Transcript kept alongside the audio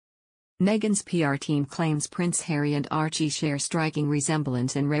Meghan's PR team claims Prince Harry and Archie share striking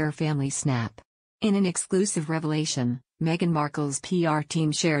resemblance and rare family snap. In an exclusive revelation, Meghan Markle's PR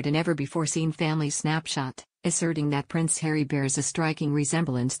team shared a never-before-seen family snapshot, asserting that Prince Harry bears a striking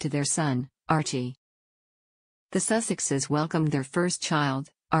resemblance to their son, Archie. The Sussexes welcomed their first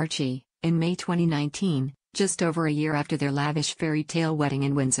child, Archie, in May 2019, just over a year after their lavish fairy tale wedding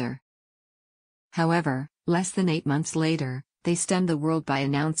in Windsor. However, less than 8 months later, they stunned the world by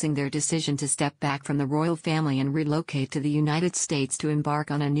announcing their decision to step back from the royal family and relocate to the United States to embark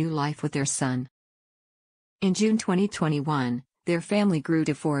on a new life with their son. In June 2021, their family grew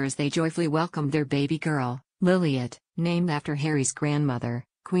to 4 as they joyfully welcomed their baby girl, Liliet, named after Harry's grandmother,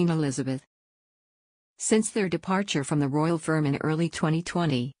 Queen Elizabeth. Since their departure from the royal firm in early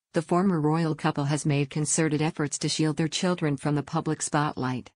 2020, the former royal couple has made concerted efforts to shield their children from the public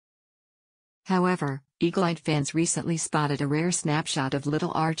spotlight. However, eagle-eyed fans recently spotted a rare snapshot of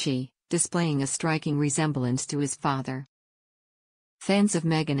little Archie, displaying a striking resemblance to his father. Fans of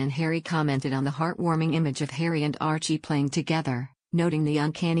Meghan and Harry commented on the heartwarming image of Harry and Archie playing together, noting the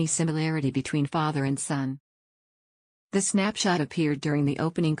uncanny similarity between father and son. The snapshot appeared during the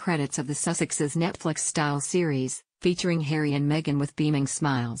opening credits of the Sussexes' Netflix-style series, featuring Harry and Meghan with beaming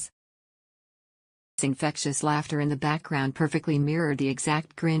smiles. Infectious laughter in the background perfectly mirrored the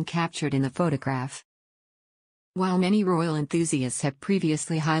exact grin captured in the photograph. While many royal enthusiasts have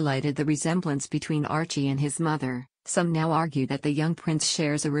previously highlighted the resemblance between Archie and his mother, some now argue that the young prince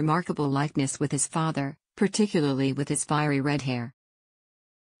shares a remarkable likeness with his father, particularly with his fiery red hair.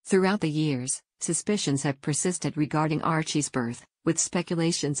 Throughout the years, suspicions have persisted regarding Archie's birth, with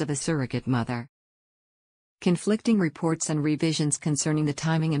speculations of a surrogate mother. Conflicting reports and revisions concerning the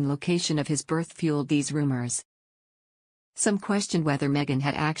timing and location of his birth fueled these rumors. Some questioned whether Meghan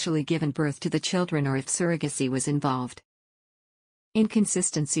had actually given birth to the children or if surrogacy was involved.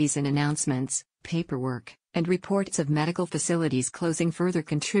 Inconsistencies in announcements, paperwork, and reports of medical facilities closing further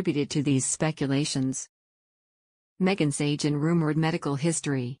contributed to these speculations. Meghan's age and rumored medical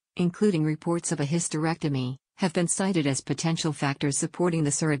history, including reports of a hysterectomy, have been cited as potential factors supporting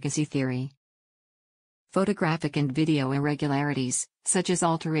the surrogacy theory. Photographic and video irregularities, such as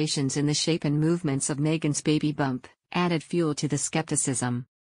alterations in the shape and movements of Meghan's baby bump, added fuel to the skepticism.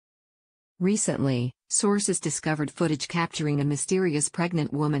 Recently, sources discovered footage capturing a mysterious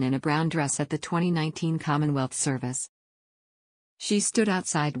pregnant woman in a brown dress at the 2019 Commonwealth Service. She stood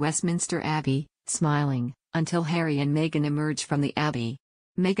outside Westminster Abbey, smiling, until Harry and Meghan emerged from the Abbey.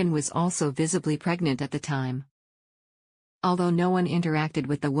 Meghan was also visibly pregnant at the time. Although no one interacted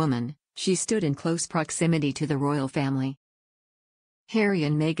with the woman, she stood in close proximity to the royal family. Harry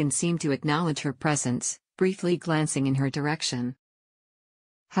and Meghan seemed to acknowledge her presence, briefly glancing in her direction.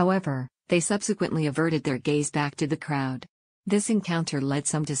 However, they subsequently averted their gaze back to the crowd. This encounter led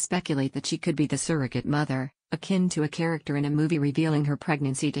some to speculate that she could be the surrogate mother, akin to a character in a movie revealing her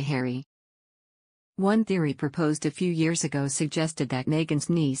pregnancy to Harry. One theory proposed a few years ago suggested that Meghan's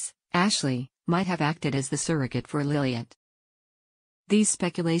niece, Ashley, might have acted as the surrogate for Liliet. These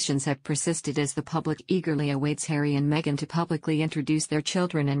speculations have persisted as the public eagerly awaits Harry and Meghan to publicly introduce their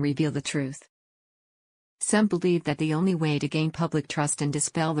children and reveal the truth. Some believe that the only way to gain public trust and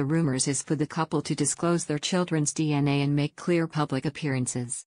dispel the rumors is for the couple to disclose their children's DNA and make clear public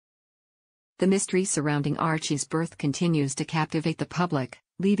appearances. The mystery surrounding Archie's birth continues to captivate the public,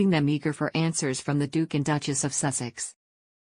 leaving them eager for answers from the Duke and Duchess of Sussex.